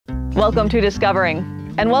Welcome to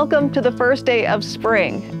Discovering, and welcome to the first day of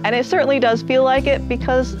spring. And it certainly does feel like it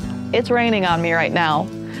because it's raining on me right now.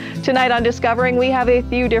 Tonight on Discovering, we have a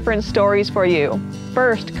few different stories for you.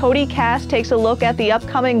 First, Cody Cass takes a look at the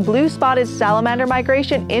upcoming blue-spotted salamander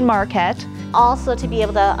migration in Marquette. Also to be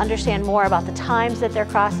able to understand more about the times that they're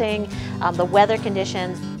crossing, the weather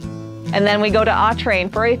conditions. And then we go to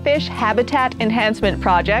Autrain for a fish habitat enhancement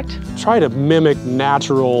project. Try to mimic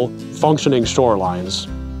natural functioning shorelines.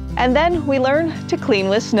 And then we learn to clean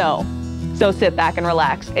with snow. So sit back and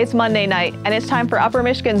relax. It's Monday night, and it's time for Upper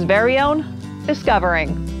Michigan's very own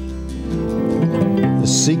Discovering. The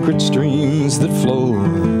secret streams that flow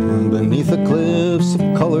beneath the cliffs of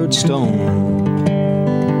colored stone.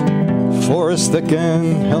 Forests thick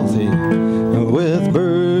and healthy with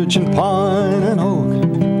birch and pine and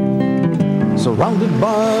oak. Surrounded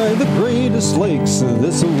by the greatest lakes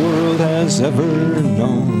this world has ever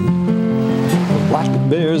known. The black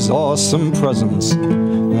bear's awesome presence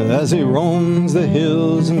as he roams the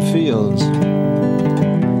hills and fields.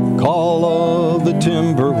 Call of the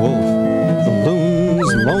timber wolf, the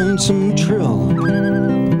loon's lonesome trill.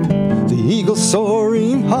 The eagle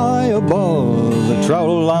soaring high above, the trout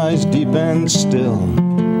lies deep and still.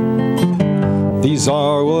 These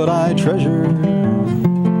are what I treasure,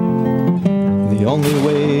 the only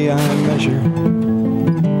way I measure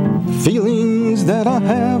feelings that I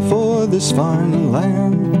have for this fine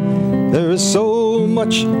land. There is so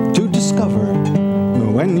much to discover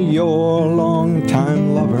when you're a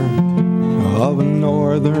long-time lover of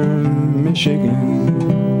northern Michigan.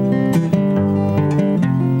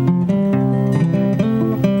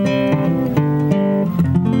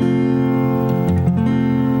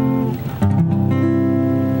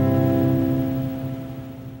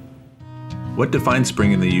 What defines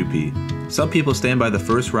spring in the UP? Some people stand by the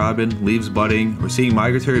first robin, leaves budding, or seeing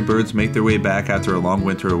migratory birds make their way back after a long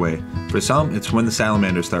winter away. For some, it's when the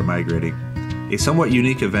salamanders start migrating. A somewhat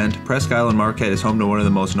unique event, Presque Isle in Marquette is home to one of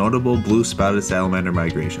the most notable blue-spotted salamander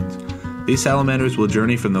migrations. These salamanders will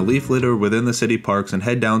journey from the leaf litter within the city parks and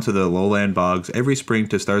head down to the lowland bogs every spring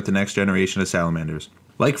to start the next generation of salamanders.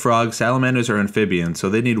 Like frogs, salamanders are amphibians, so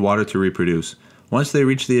they need water to reproduce. Once they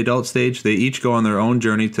reach the adult stage, they each go on their own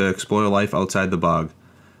journey to explore life outside the bog.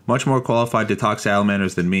 Much more qualified to talk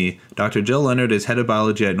salamanders than me, Dr. Jill Leonard is head of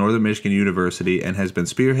biology at Northern Michigan University and has been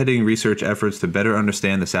spearheading research efforts to better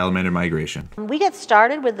understand the salamander migration. We get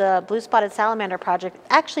started with the Blue Spotted Salamander project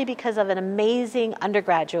actually because of an amazing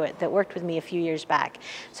undergraduate that worked with me a few years back.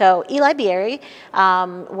 So Eli Bieri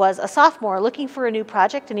was a sophomore looking for a new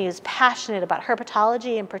project, and he was passionate about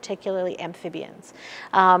herpetology and particularly amphibians.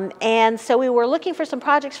 And so we were looking for some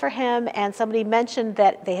projects for him, and somebody mentioned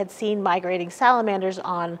that they had seen migrating salamanders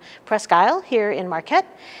on Presque Isle here in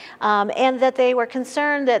Marquette, and that they were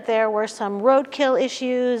concerned that there were some roadkill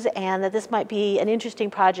issues and that this might be an interesting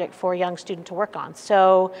project for a young student to work on.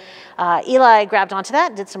 So Eli grabbed onto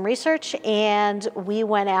that, did some research, and we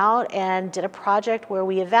went out and did a project where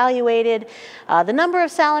we evaluated the number of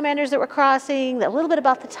salamanders that were crossing, a little bit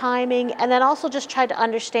about the timing, and then also just tried to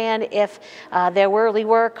understand if there really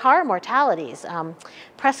were car mortalities.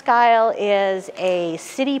 Presque Isle is a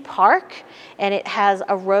city park, and it has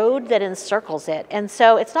a road that encircles it. And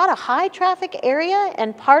so it's not a high traffic area,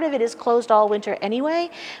 and part of it is closed all winter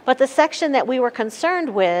anyway, but the section that we were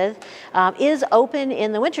concerned with is open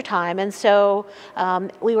in the wintertime. And so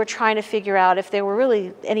we were trying to figure out if there were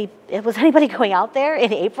really was anybody going out there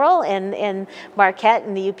in April in Marquette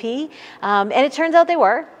and the UP, and it turns out they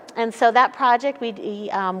were. And so that project, we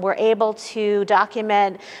were able to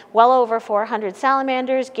document well over 400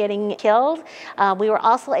 salamanders getting killed. We were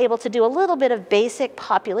also able to do a little bit of basic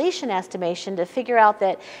population estimation to figure out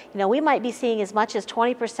that, we might be seeing as much as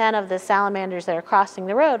 20% of the salamanders that are crossing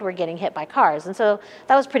the road were getting hit by cars. And so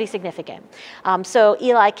that was pretty significant. So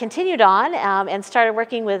Eli continued on and started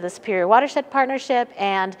working with the Superior Watershed Partnership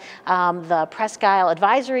and the Presque Isle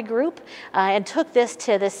Advisory Group and took this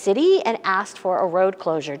to the city and asked for a road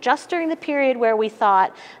closure just during the period where we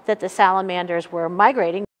thought that the salamanders were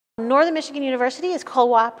migrating. Northern Michigan University is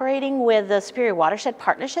cooperating with the Superior Watershed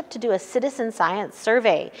Partnership to do a citizen science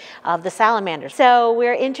survey of the salamanders. So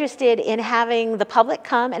we're interested in having the public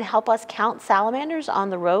come and help us count salamanders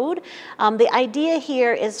on the road. The idea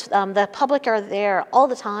here is the public are there all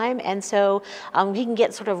the time, and so we can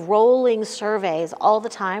get sort of rolling surveys all the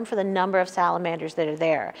time for the number of salamanders that are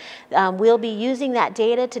there. We'll be using that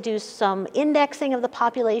data to do some indexing of the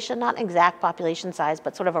population, not exact population size,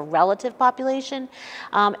 but sort of a relative population.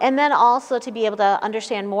 And then also to be able to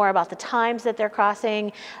understand more about the times that they're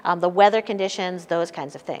crossing, the weather conditions, those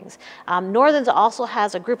kinds of things. Northern's also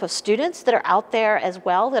has a group of students that are out there as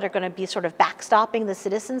well that are going to be sort of backstopping the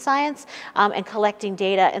citizen science and collecting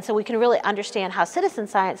data. And so we can really understand how citizen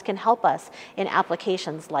science can help us in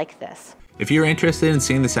applications like this. If you're interested in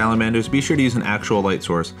seeing the salamanders, be sure to use an actual light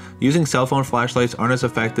source. Using cell phone flashlights aren't as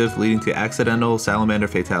effective, leading to accidental salamander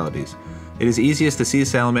fatalities. It is easiest to see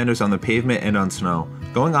salamanders on the pavement and on snow.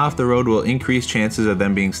 Going off the road will increase chances of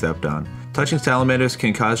them being stepped on. Touching salamanders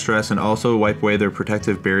can cause stress and also wipe away their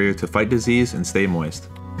protective barrier to fight disease and stay moist.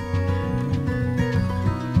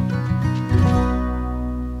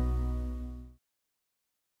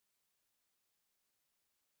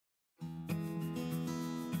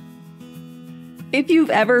 If you've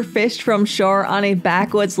ever fished from shore on a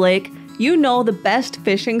backwoods lake, you know the best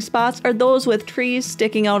fishing spots are those with trees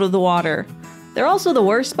sticking out of the water. They're also the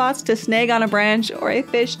worst spots to snag on a branch or a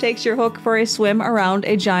fish takes your hook for a swim around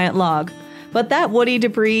a giant log. But that woody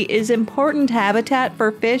debris is important habitat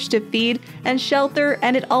for fish to feed and shelter,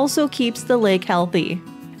 and it also keeps the lake healthy.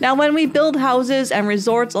 Now, when we build houses and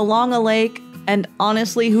resorts along a lake, and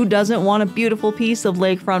honestly, who doesn't want a beautiful piece of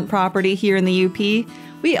lakefront property here in the UP,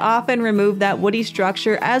 we often remove that woody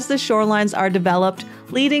structure as the shorelines are developed,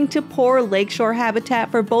 leading to poor lakeshore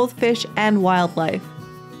habitat for both fish and wildlife.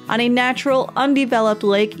 On a natural, undeveloped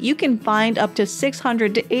lake, you can find up to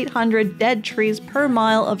 600 to 800 dead trees per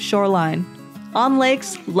mile of shoreline. On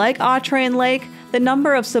lakes like Autrain Lake, the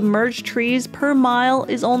number of submerged trees per mile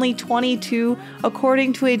is only 22,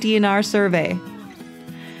 according to a DNR survey.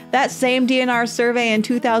 That same DNR survey in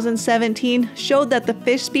 2017 showed that the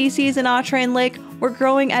fish species in Autrain Lake were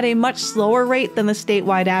growing at a much slower rate than the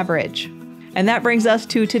statewide average. And that brings us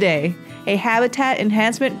to today, a habitat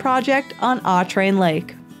enhancement project on Autrain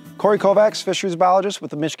Lake. Corey Kovacs, fisheries biologist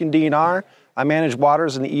with the Michigan DNR. I manage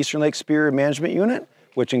waters in the Eastern Lake Superior Management Unit,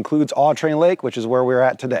 which includes Autrain Lake, which is where we're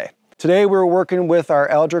at today. Today we're working with our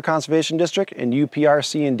Alger Conservation District and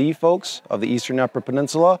UPRC&D folks of the Eastern Upper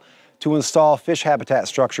Peninsula to install fish habitat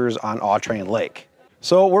structures on Autrain Lake.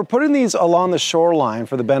 So we're putting these along the shoreline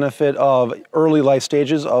for the benefit of early life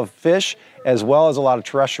stages of fish, as well as a lot of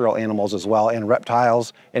terrestrial animals as well, and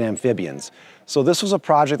reptiles and amphibians. So this was a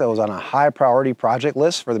project that was on a high priority project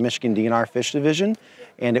list for the Michigan DNR Fish Division,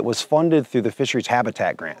 and it was funded through the Fisheries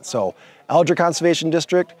Habitat Grant. So Alger Conservation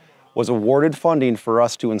District was awarded funding for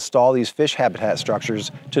us to install these fish habitat structures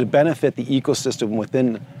to benefit the ecosystem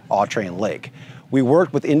within Autrain Lake. We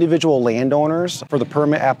worked with individual landowners for the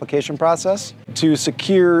permit application process to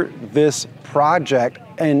secure this project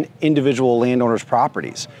and individual landowners'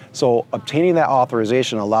 properties. So obtaining that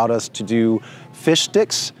authorization allowed us to do fish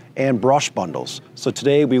sticks and brush bundles. So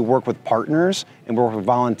today we work with partners and work with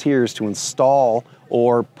volunteers to install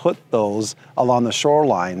or put those along the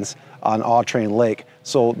shorelines on Autrain Lake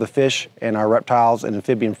so the fish and our reptiles and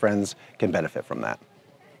amphibian friends can benefit from that.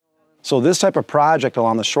 So this type of project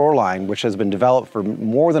along the shoreline, which has been developed for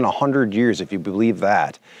more than 100 years, if you believe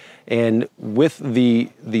that, and with the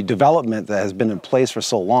development that has been in place for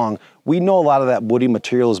so long, we know a lot of that woody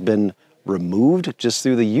material has been removed just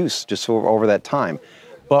through the use, just over that time.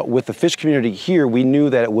 But with the fish community here, we knew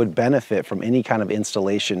that it would benefit from any kind of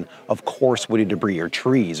installation of coarse woody debris or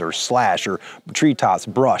trees or slash or treetops,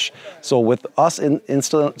 brush. So with us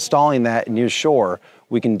installing that near shore,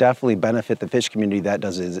 we can definitely benefit the fish community that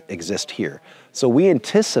does exist here. So we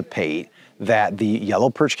anticipate that the yellow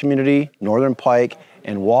perch community, northern pike,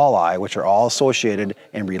 and walleye, which are all associated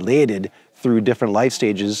and related through different life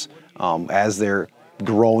stages as they're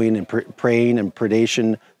growing and preying and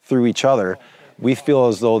predation through each other, we feel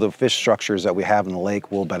as though the fish structures that we have in the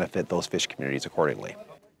lake will benefit those fish communities accordingly.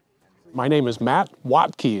 My name is Matt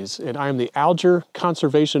Watkes, and I'm the Alger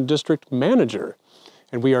Conservation District Manager.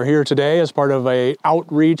 And we are here today as part of a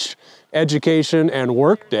outreach, education, and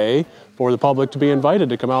work day for the public to be invited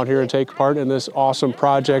to come out here and take part in this awesome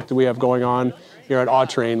project that we have going on here at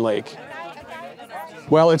Autrain Lake.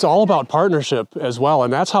 Well, it's all about partnership as well,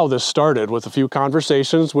 and that's how this started, with a few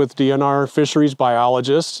conversations with DNR fisheries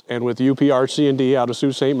biologists and with UPRC&D out of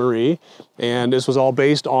Sault Ste. Marie. And this was all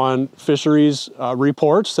based on fisheries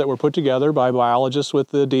reports that were put together by biologists with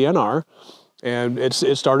the DNR. And it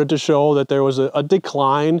started to show that there was a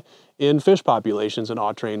decline in fish populations in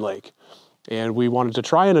Autrain Lake. And we wanted to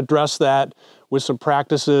try and address that with some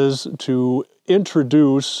practices to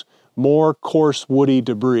introduce more coarse woody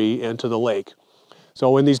debris into the lake.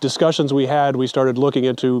 So in these discussions we had, we started looking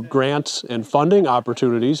into grants and funding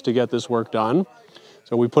opportunities to get this work done.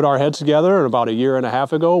 So we put our heads together, and about a year and a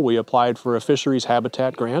half ago, we applied for a fisheries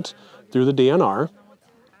habitat grant through the DNR,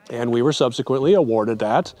 and we were subsequently awarded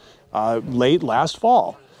that late last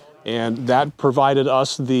fall. And that provided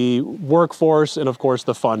us the workforce and, of course,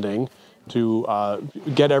 the funding to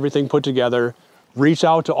get everything put together, reach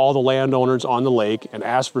out to all the landowners on the lake and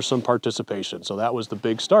ask for some participation. So that was the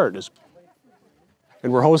big start.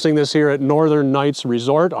 And we're hosting this here at Northern Nights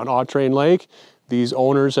Resort on Autrain Lake. These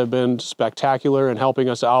owners have been spectacular in helping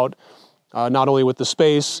us out, not only with the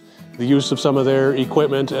space, the use of some of their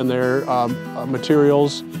equipment and their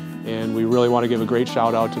materials, and we really want to give a great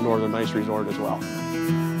shout out to Northern Nights Resort as well.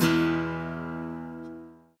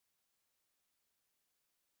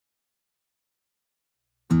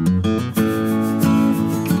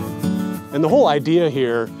 And the whole idea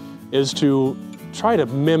here is to try to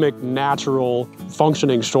mimic natural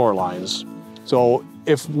functioning shorelines. So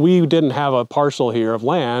if we didn't have a parcel here of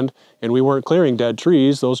land and we weren't clearing dead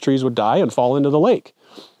trees, those trees would die and fall into the lake.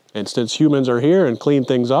 And since humans are here and clean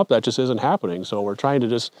things up, that just isn't happening. So we're trying to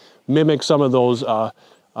just mimic some of those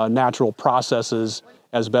natural processes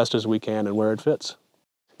as best as we can and where it fits.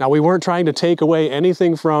 Now, we weren't trying to take away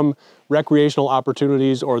anything from recreational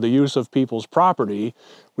opportunities or the use of people's property.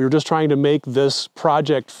 We were just trying to make this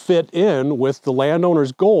project fit in with the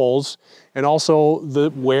landowner's goals and also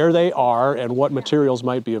where they are and what materials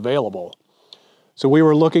might be available. So we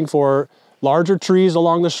were looking for larger trees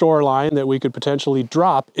along the shoreline that we could potentially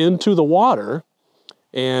drop into the water,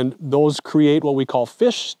 and those create what we call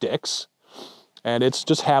fish sticks. And it's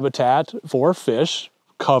just habitat for fish,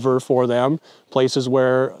 cover for them, places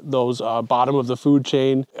where those bottom of the food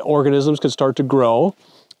chain organisms can start to grow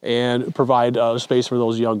and provide space for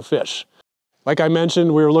those young fish. Like I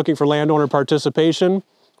mentioned, we were looking for landowner participation.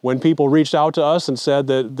 When people reached out to us and said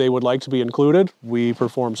that they would like to be included, we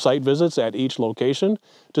performed site visits at each location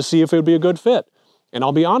to see if it would be a good fit. And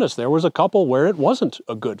I'll be honest, there was a couple where it wasn't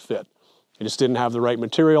a good fit. It just didn't have the right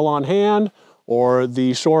material on hand, or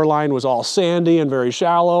the shoreline was all sandy and very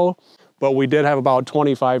shallow. But we did have about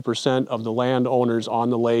 25% of the landowners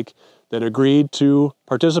on the lake that agreed to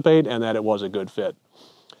participate and that it was a good fit.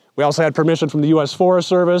 We also had permission from the U.S. Forest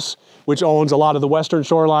Service, which owns a lot of the western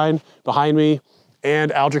shoreline behind me,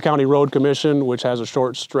 and Alger County Road Commission, which has a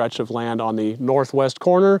short stretch of land on the northwest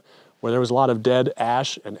corner where there was a lot of dead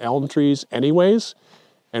ash and elm trees anyways.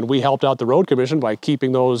 And we helped out the Road Commission by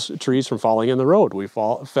keeping those trees from falling in the road. We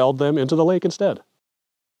felled them into the lake instead.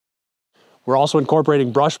 We're also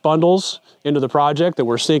incorporating brush bundles into the project that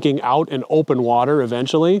we're sinking out in open water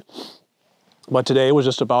eventually. But today was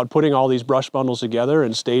just about putting all these brush bundles together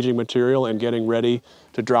and staging material and getting ready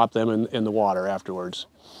to drop them in the water afterwards.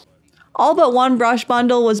 All but one brush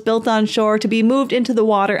bundle was built on shore to be moved into the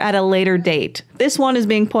water at a later date. This one is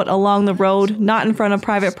being put along the road, not in front of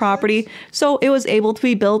private property, so it was able to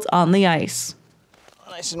be built on the ice.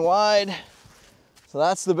 Nice and wide. So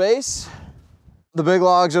that's the base. The big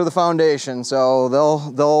logs are the foundation, so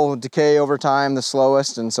they'll decay over time the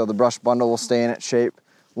slowest, and so the brush bundle will stay in its shape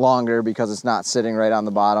longer because it's not sitting right on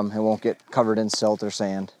the bottom. It won't get covered in silt or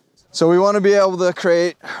sand. So we want to be able to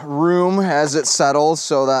create room as it settles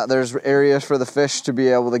so that there's areas for the fish to be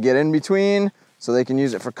able to get in between so they can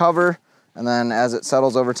use it for cover. And then as it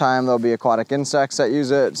settles over time, there'll be aquatic insects that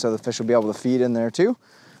use it, so the fish will be able to feed in there too.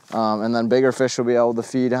 And then bigger fish will be able to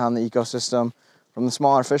feed on the ecosystem from the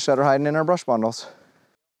smaller fish that are hiding in our brush bundles.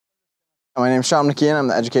 My name is Sean McKeon. I'm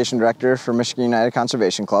the Education Director for Michigan United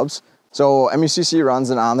Conservation Clubs. So MUCC runs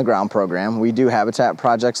an on-the-ground program. We do habitat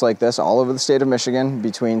projects like this all over the state of Michigan,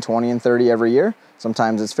 between 20 and 30 every year.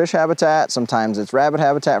 Sometimes it's fish habitat, sometimes it's rabbit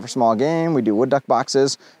habitat for small game. We do wood duck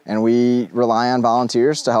boxes, and we rely on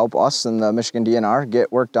volunteers to help us and the Michigan DNR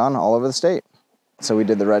get work done all over the state. So we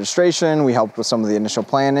did the registration, we helped with some of the initial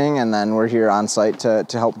planning, and then we're here on site to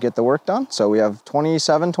help get the work done. So we have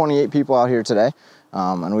 28 people out here today,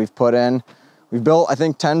 and we've built, I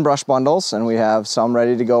think, 10 brush bundles, and we have some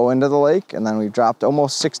ready to go into the lake, and then we've dropped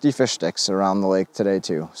almost 60 fish sticks around the lake today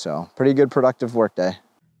too. So pretty good, productive work day.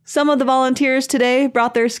 Some of the volunteers today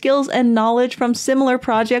brought their skills and knowledge from similar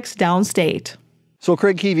projects downstate. So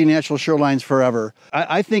Craig Keevy, Natural Shorelines Forever.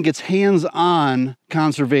 I think it's hands-on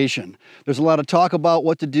conservation. There's a lot of talk about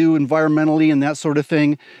what to do environmentally and that sort of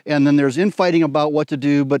thing, and then there's infighting about what to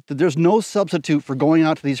do, but there's no substitute for going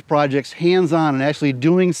out to these projects hands-on and actually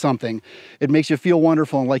doing something. It makes you feel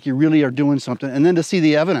wonderful and like you really are doing something, and then to see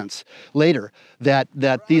the evidence later that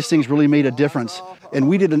these things really made a difference. And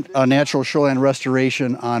we did a natural shoreline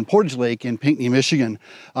restoration on Portage Lake in Pinckney, Michigan,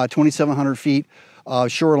 2,700 feet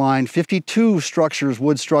shoreline, 52 structures,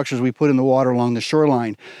 wood structures we put in the water along the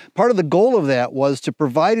shoreline. Part of the goal of that was to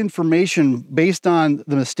provide information based on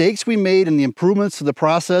the mistakes we made and the improvements to the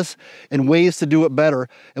process and ways to do it better.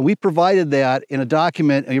 And we provided that in a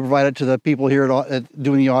document, and we provided it to the people here at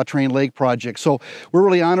doing the Autrain Lake project. So we're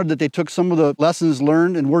really honored that they took some of the lessons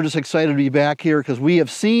learned, and we're just excited to be back here because we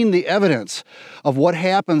have seen the evidence of what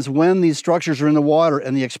happens when these structures are in the water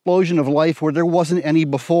and the explosion of life where there wasn't any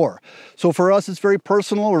before. So for us, it's very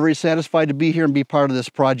personal. We're very satisfied to be here and be part of this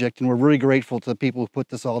project, and we're really grateful to the people who put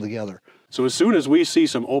this all together. So as soon as we see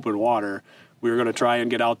some open water, we're going to try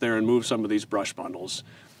and get out there and move some of these brush bundles.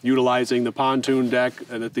 Utilizing the pontoon deck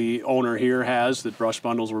that the owner here has that brush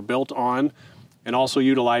bundles were built on, and also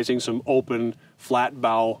utilizing some open flat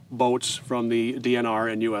bow boats from the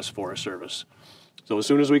DNR and U.S. Forest Service. So as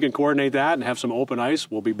soon as we can coordinate that and have some open ice,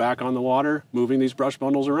 we'll be back on the water moving these brush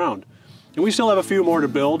bundles around. And we still have a few more to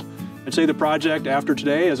build. I'd say the project after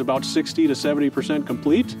today is about 60 to 70%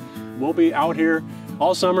 complete. We'll be out here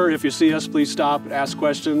all summer. If you see us, please stop, ask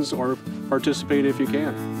questions, or participate if you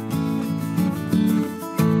can.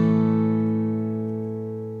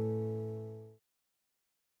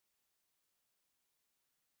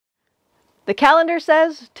 The calendar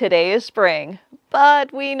says today is spring,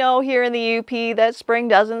 but we know here in the UP that spring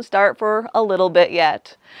doesn't start for a little bit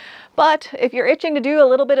yet. But if you're itching to do a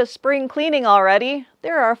little bit of spring cleaning already,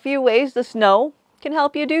 there are a few ways the snow can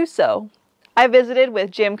help you do so. I visited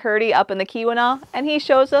with Jim Curdy up in the Keweenaw, and he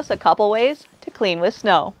shows us a couple ways to clean with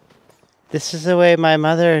snow. This is the way my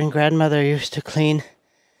mother and grandmother used to clean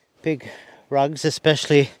big rugs,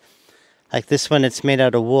 especially like this one. It's made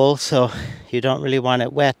out of wool, so you don't really want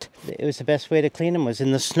it wet. It was the best way to clean them was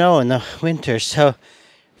in the snow in the winter. So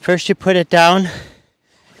first you put it down,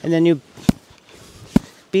 and then you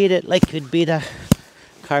beat it like you'd beat a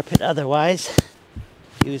carpet otherwise.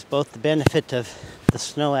 Use both the benefit of the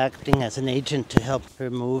snow acting as an agent to help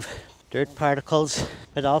remove dirt particles,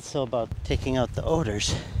 but also about taking out the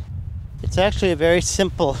odors. It's actually a very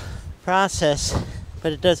simple process,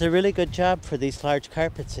 but it does a really good job for these large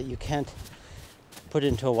carpets that you can't put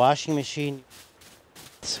into a washing machine.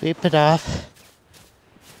 Sweep it off.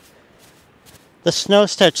 The snow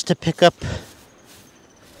starts to pick up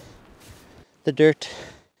the dirt.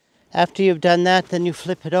 After you've done that, then you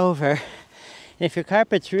flip it over. And if your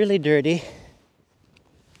carpet's really dirty,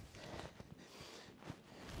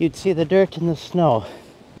 you'd see the dirt in the snow.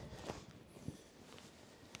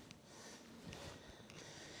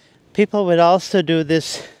 People would also do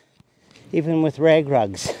this even with rag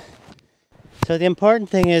rugs. So the important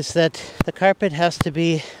thing is that the carpet has to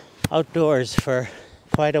be outdoors for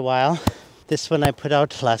quite a while. This one I put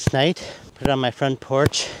out last night, put it on my front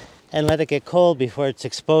porch, and let it get cold before it's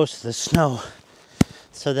exposed to the snow,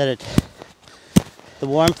 so that the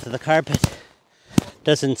warmth of the carpet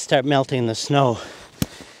doesn't start melting the snow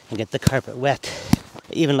and get the carpet wet.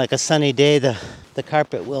 Even like a sunny day, the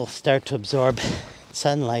carpet will start to absorb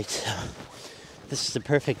sunlight. So this is the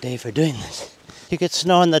perfect day for doing this. You get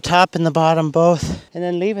snow on the top and the bottom both, and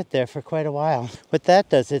then leave it there for quite a while. What that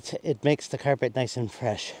does, it makes the carpet nice and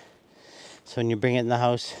fresh. So when you bring it in the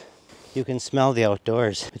house, you can smell the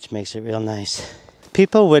outdoors, which makes it real nice.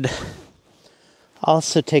 People would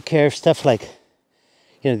also take care of stuff like,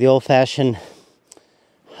 the old-fashioned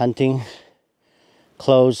hunting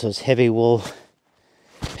clothes, those heavy wool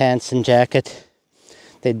pants and jacket.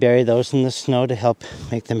 They'd bury those in the snow to help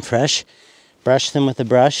make them fresh. Brush them with a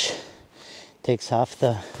brush. Takes off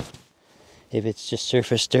if it's just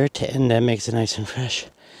surface dirt, and that makes it nice and fresh.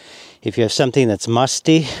 If you have something that's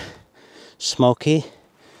musty, smoky,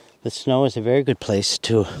 the snow is a very good place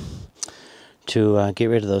to get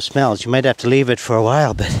rid of those smells. You might have to leave it for a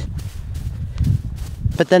while,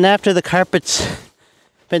 but then after the carpet's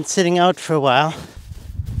been sitting out for a while,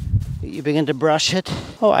 you begin to brush it.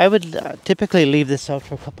 Oh, I would typically leave this out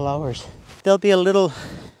for a couple hours. There'll be a little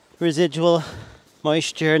residual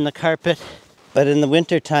moisture in the carpet, but in the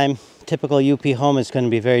winter time, typical UP home is going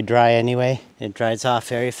to be very dry anyway. It dries off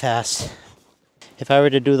very fast. If I were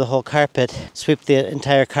to do the whole carpet, sweep the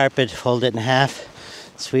entire carpet, fold it in half,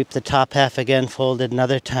 sweep the top half again, fold it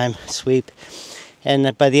another time, sweep.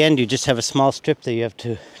 And by the end, you just have a small strip that you have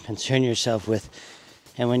to concern yourself with.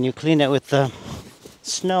 And when you clean it with the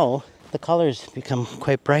snow, the colors become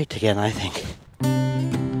quite bright again, I think.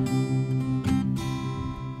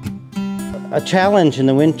 A challenge in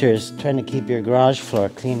the winter is trying to keep your garage floor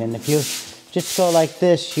clean. And if you just go like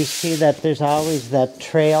this, you see that there's always that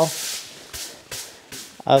trail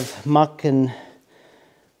of muck and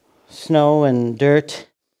snow and dirt.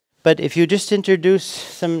 But if you just introduce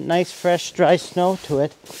some nice fresh dry snow to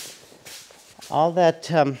it, all that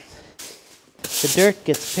the dirt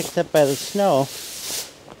gets picked up by the snow.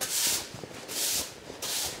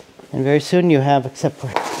 And very soon you have, except for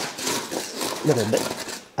a little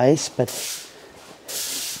bit ice, but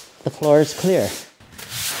the floor is clear.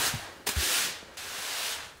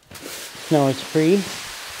 Snow is free.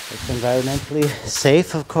 It's environmentally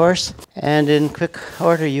safe, of course. And in quick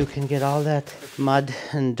order, you can get all that mud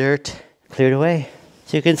and dirt cleared away.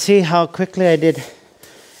 So you can see how quickly I did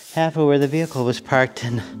half of where the vehicle was parked,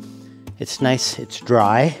 and it's nice, it's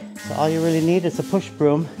dry. So all you really need is a push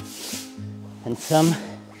broom and some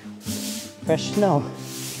fresh snow.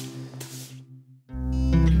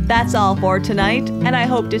 That's all for tonight, and I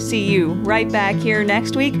hope to see you right back here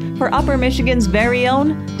next week for Upper Michigan's very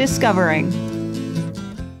own Discovering.